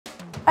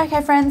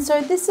Okay friends,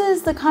 so this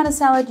is the kind of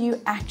salad you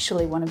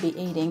actually want to be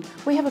eating.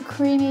 We have a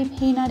creamy,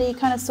 peanutty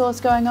kind of sauce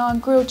going on,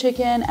 grilled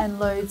chicken and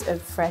loads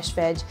of fresh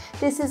veg.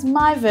 This is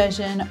my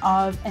version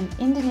of an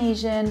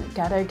Indonesian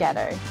Gado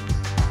Gado.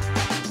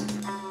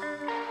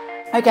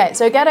 Okay,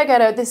 so Gado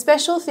Gado, the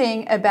special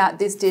thing about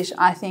this dish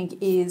I think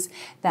is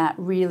that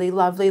really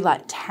lovely,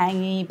 like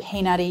tangy,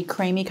 peanutty,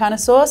 creamy kind of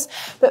sauce.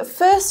 But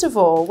first of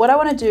all, what I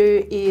want to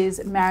do is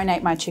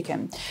marinate my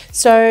chicken.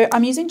 So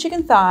I'm using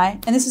chicken thigh,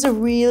 and this is a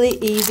really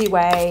easy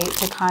way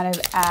to kind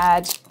of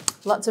add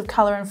lots of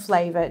color and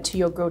flavor to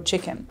your grilled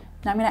chicken.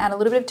 Now I'm going to add a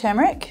little bit of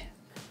turmeric,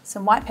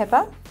 some white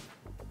pepper,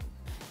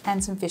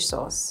 and some fish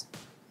sauce.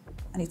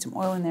 I need some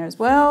oil in there as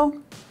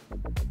well.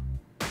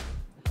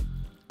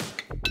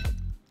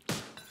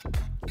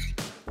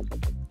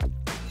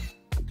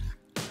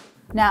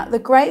 Now, the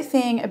great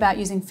thing about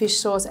using fish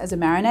sauce as a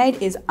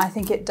marinade is I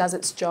think it does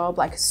its job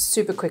like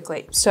super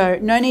quickly. So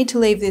no need to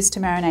leave this to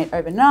marinate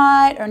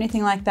overnight or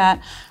anything like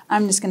that.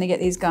 I'm just gonna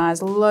get these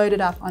guys loaded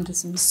up onto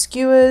some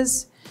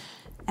skewers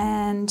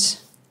and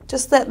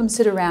just let them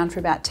sit around for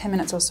about 10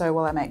 minutes or so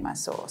while I make my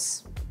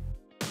sauce.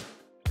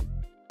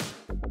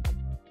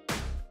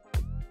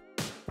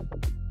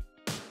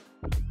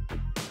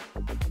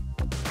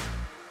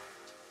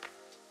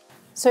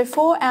 So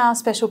for our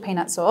special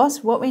peanut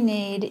sauce, what we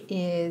need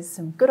is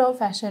some good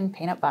old-fashioned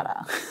peanut butter.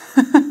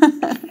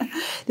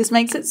 This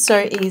makes it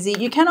so easy.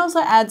 You can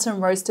also add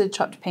some roasted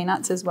chopped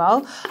peanuts as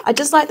well. I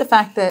just like the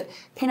fact that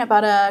peanut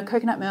butter,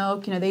 coconut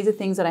milk, you know, these are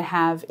things that I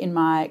have in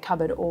my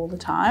cupboard all the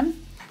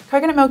time.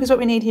 Coconut milk is what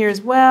we need here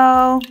as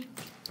well.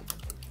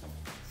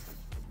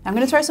 I'm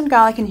going to throw some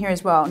garlic in here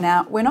as well.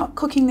 Now, we're not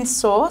cooking this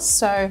sauce,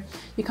 so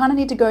you kind of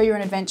need to go your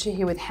own adventure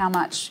here with how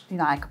much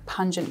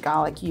pungent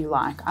garlic you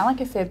like. I like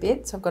a fair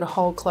bit, so I've got a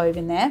whole clove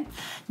in there.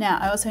 Now,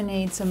 I also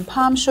need some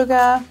palm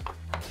sugar,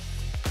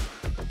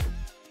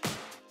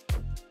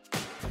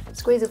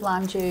 squeeze of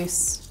lime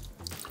juice,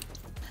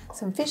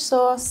 some fish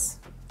sauce,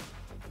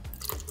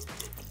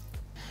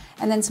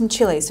 and then some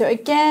chili. So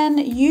again,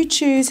 you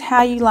choose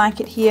how you like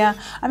it here.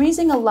 I'm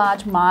using a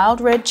large mild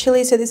red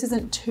chili, so this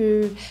isn't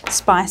too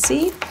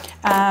spicy,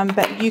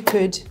 but you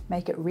could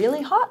make it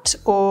really hot,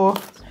 or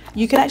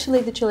you could actually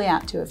leave the chili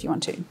out too if you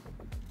want to.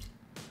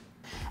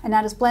 And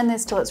now just blend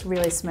this till it's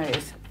really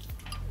smooth.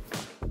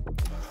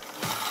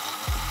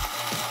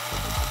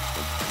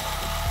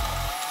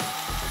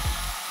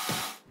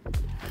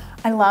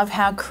 I love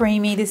how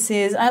creamy this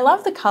is. I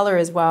love the color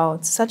as well.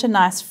 It's such a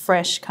nice,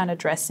 fresh kind of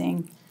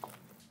dressing.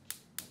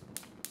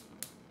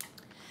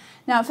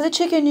 Now for the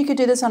chicken, you could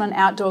do this on an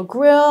outdoor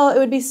grill. It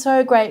would be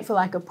so great for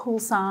like a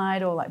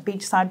poolside or like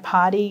beachside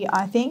party,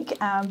 I think.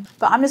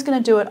 But I'm just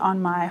gonna do it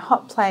on my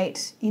hot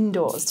plate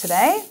indoors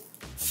today.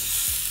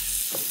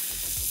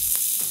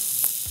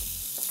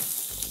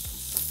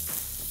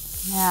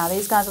 Now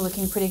these guys are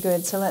looking pretty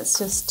good, so let's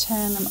just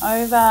turn them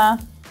over.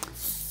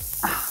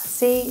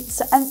 See,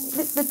 and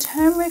the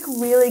turmeric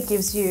really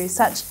gives you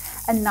such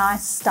a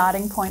nice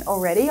starting point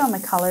already on the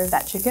color of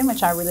that chicken,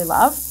 which I really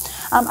love.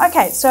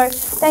 Okay, so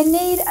they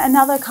need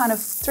another kind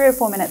of 3 or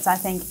 4 minutes, I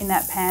think, in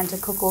that pan to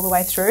cook all the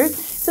way through.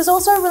 This is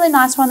also a really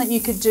nice one that you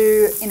could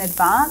do in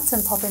advance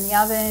and pop in the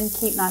oven,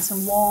 keep nice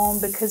and warm.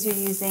 Because you're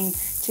using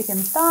chicken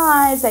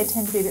thighs, they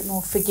tend to be a bit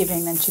more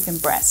forgiving than chicken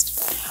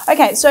breast.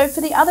 Okay, so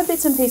for the other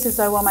bits and pieces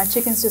though, while my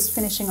chicken's just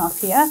finishing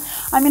off here,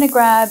 I'm gonna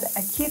grab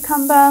a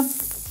cucumber,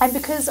 and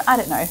because, I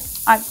don't know,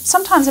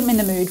 sometimes I'm in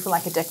the mood for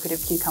like a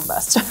decorative cucumber,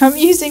 so I'm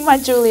using my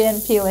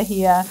julienne peeler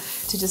here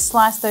to just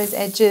slice those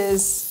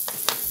edges.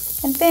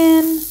 And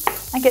then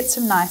I get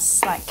some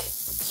nice, like,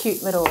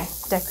 cute little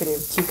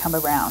decorative cucumber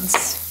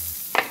rounds.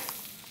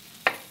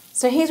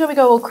 So here's where we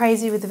go all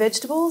crazy with the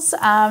vegetables.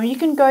 You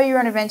can go your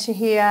own adventure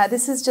here.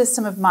 This is just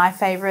some of my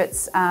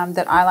favorites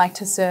that I like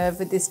to serve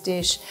with this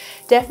dish.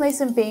 Definitely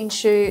some bean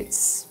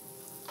shoots.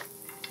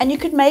 And you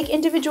could make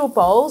individual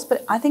bowls,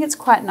 but I think it's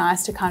quite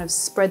nice to kind of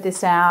spread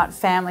this out,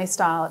 family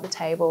style at the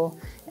table.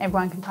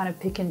 Everyone can kind of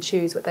pick and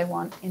choose what they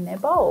want in their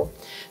bowl.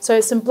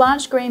 So some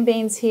blanched green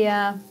beans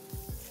here.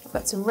 I've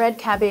got some red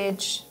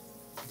cabbage,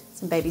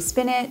 some baby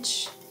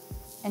spinach,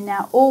 and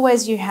now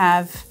always you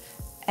have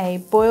a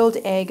boiled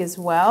egg as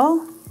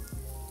well.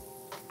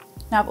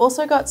 Now I've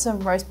also got some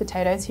roast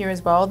potatoes here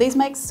as well. These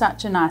make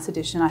such a nice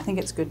addition. I think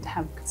it's good to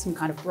have some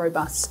kind of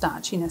robust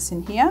starchiness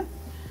in here.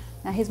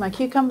 Now here's my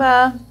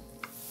cucumber.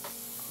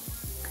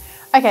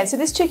 Okay, so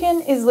this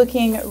chicken is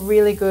looking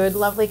really good,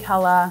 lovely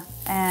color,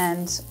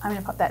 and I'm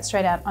gonna pop that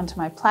straight out onto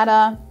my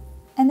platter.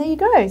 And there you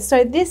go.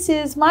 So this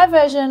is my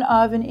version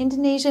of an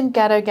Indonesian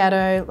Gado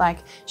Gado, like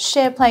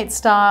share plate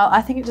style.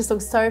 I think it just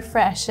looks so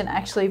fresh and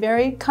actually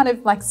very kind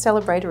of like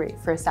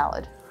celebratory for a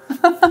salad.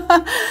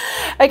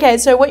 Okay,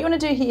 so what you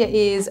want to do here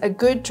is a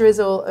good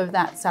drizzle of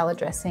that salad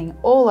dressing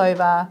all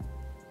over.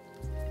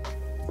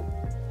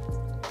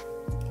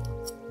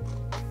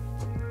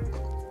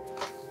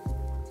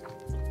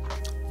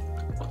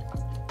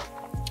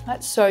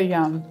 That's so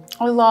yum.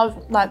 I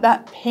love like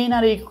that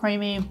peanutty,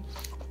 creamy,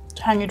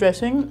 tangy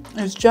dressing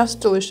is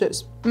just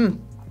delicious.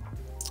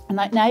 And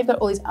like now you've got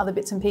all these other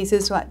bits and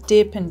pieces to like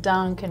dip and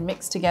dunk and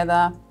mix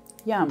together.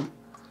 Yum.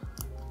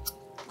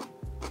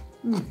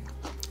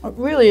 It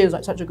really is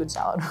like such a good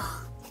salad.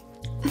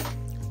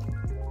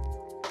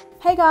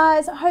 Hey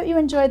guys, I hope you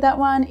enjoyed that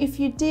one. If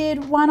you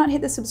did, why not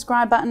hit the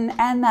subscribe button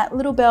and that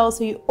little bell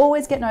so you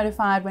always get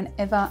notified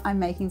whenever I'm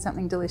making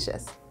something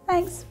delicious.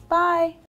 Thanks, bye.